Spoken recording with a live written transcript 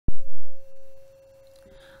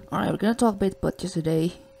Alright, we're gonna talk a bit about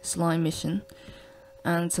yesterday slime mission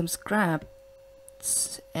and some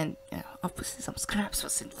scraps, and obviously some scraps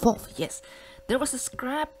was involved. Yes, there was a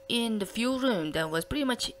scrap in the fuel room that was pretty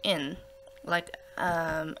much in, like,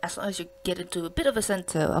 as long as you get into a bit of a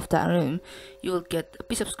center of that room, you will get a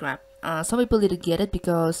piece of scrap. Some people didn't get it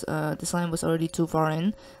because the slime was already too far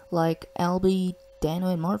in, like LB, Dano,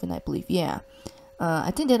 and Marvin, I believe. Yeah,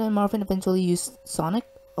 I think Dano and Marvin eventually used Sonic,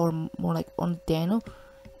 or more like on Dano,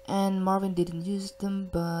 and Marvin didn't use them,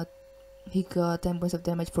 but he got 10 points of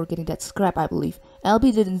damage for getting that scrap, I believe.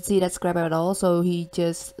 LB didn't see that scrap at all, so he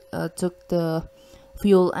just took the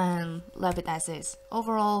fuel and left it as is.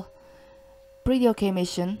 Overall, pretty okay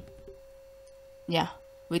mission. Yeah,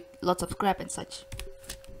 with lots of scrap and such.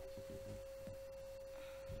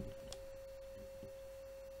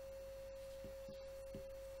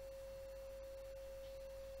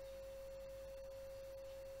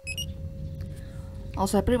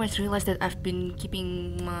 Also, I pretty much realized that I've been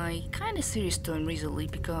keeping my kinda serious tone recently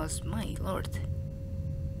because, my lord.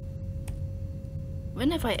 When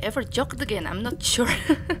have I ever joked again? I'm not sure.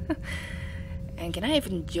 And can I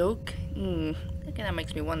even joke? That kinda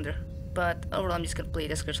makes me wonder. But overall, I'm just gonna play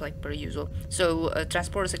Duskers like per usual. So,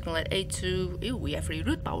 transporter signal at A2. Ew, we have free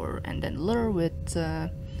root power. And then lure with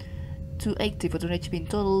 280 for 200 HP in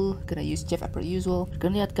total. Gonna use Jeff per usual.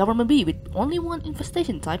 Currently at Government B with only one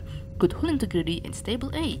infestation type, good hull integrity, and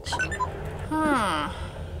stable age.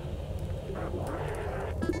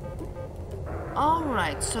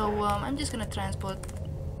 Alright, so I'm just gonna transport.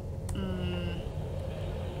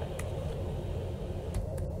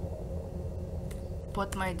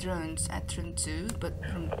 Put my drones at drone 2, but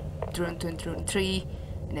from drone 2 and drone 3.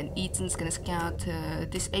 And then Ethan's gonna scout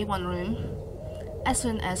this A1 room as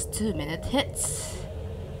soon as 2-minute hits,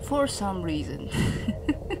 for some reason.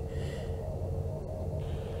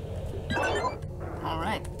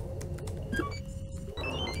 Alright.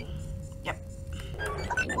 Yep.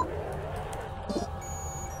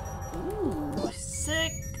 Ooh,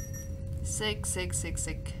 sick. Sick.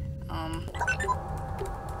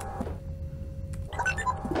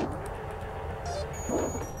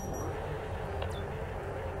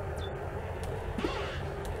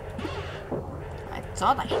 I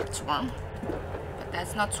thought I heard swarm, but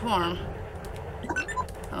that's not swarm.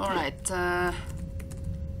 Alright, yeah.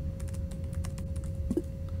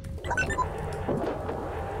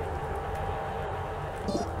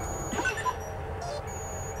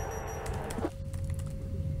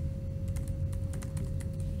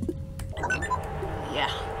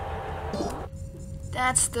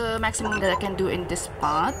 That's the maximum that I can do in this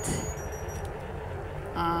spot.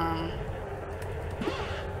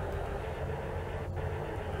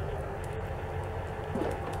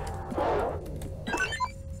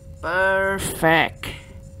 Perfect.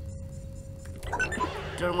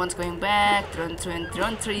 Drone 1's going back, drone 2 and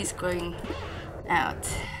drone 3 is going out.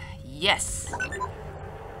 Yes!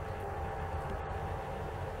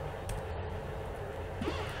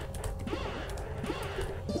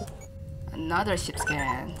 Another ship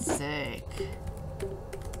scan. Sick.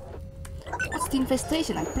 What's the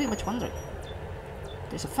infestation? I'm pretty much wondering.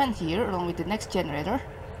 There's a fan here along with the next generator.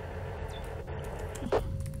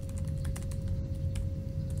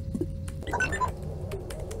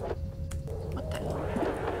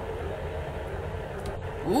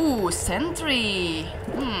 Ooh, sentry!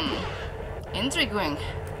 Intriguing.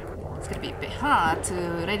 It's gonna be a bit hard to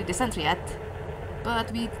ready the sentry at, but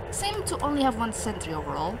we seem to only have one sentry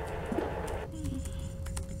overall.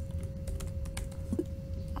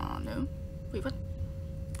 Oh no. Wait, what?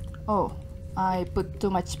 Oh, I put too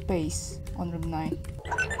much space on room 9.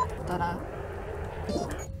 Ta-da.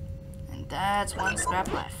 And that's one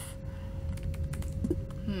scrap left.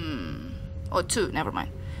 Oh, 2, never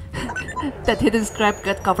mind. That hidden scrap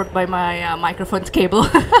got covered by my microphone cable.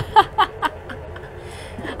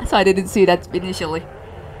 So I didn't see that initially.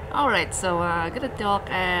 Alright, so gonna talk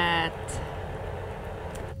at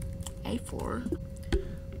A4.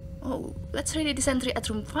 Oh, let's ready the sentry at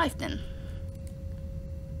room 5 then.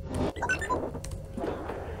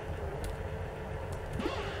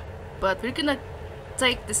 But we're gonna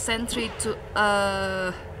take the sentry to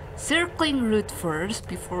a circling route first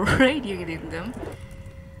before radiating them.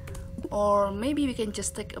 Or maybe we can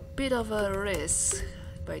just take a bit of a risk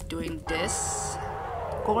by doing this.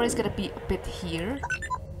 Core is gonna be a bit here.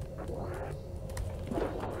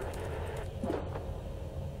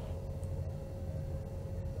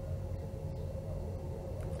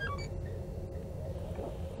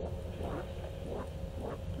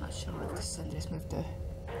 Not sure if the sentry is moved there.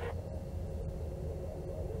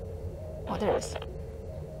 Oh, there it is.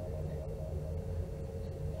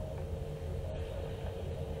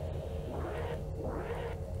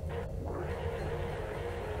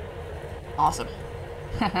 Awesome.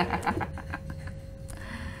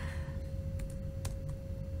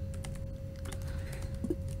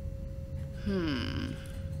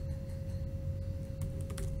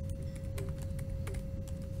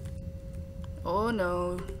 Oh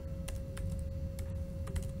no.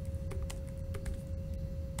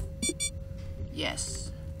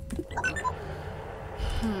 Yes.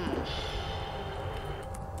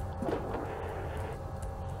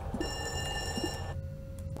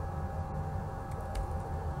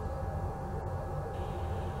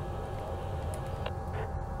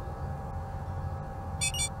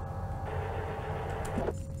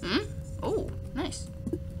 Oh, nice.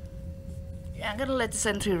 Yeah, I'm gonna let the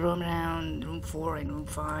sentry roam around room 4 and room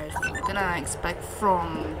 5. I'm gonna expect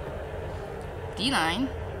from D9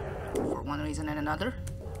 for one reason and another.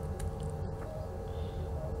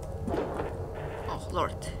 Oh,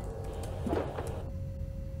 Lord.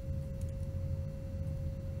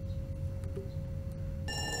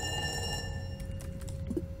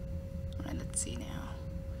 Alright, let's see now.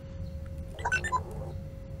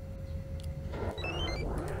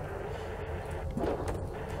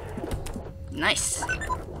 Nice.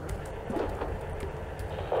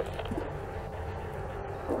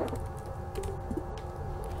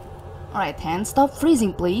 Alright, hand, stop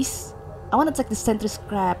freezing, please. I want to check the sentry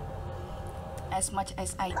scrap as much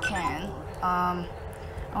as I can. I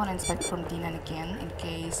want to inspect from D9 again in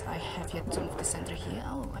case I have yet to move the sentry here.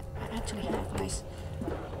 Oh, I actually have. Nice.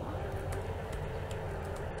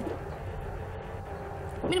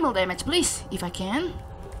 Minimal damage, please, if I can.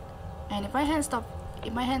 And if my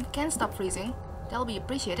hand can stop freezing, that'll be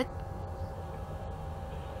appreciated.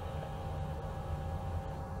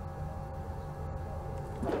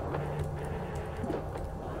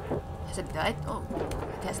 Has it died? Oh,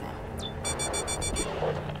 it has now.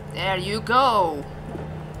 There you go.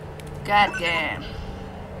 God damn.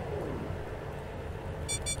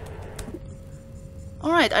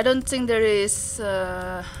 Alright, I don't think there is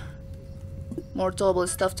more towable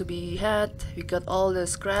stuff to be had. We got all the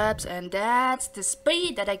scraps, and that's the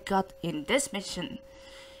speed that I got in this mission.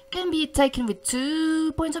 Can be taken with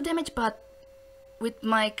 2 points of damage, but with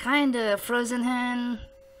my kinda frozen hand,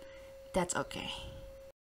 that's okay.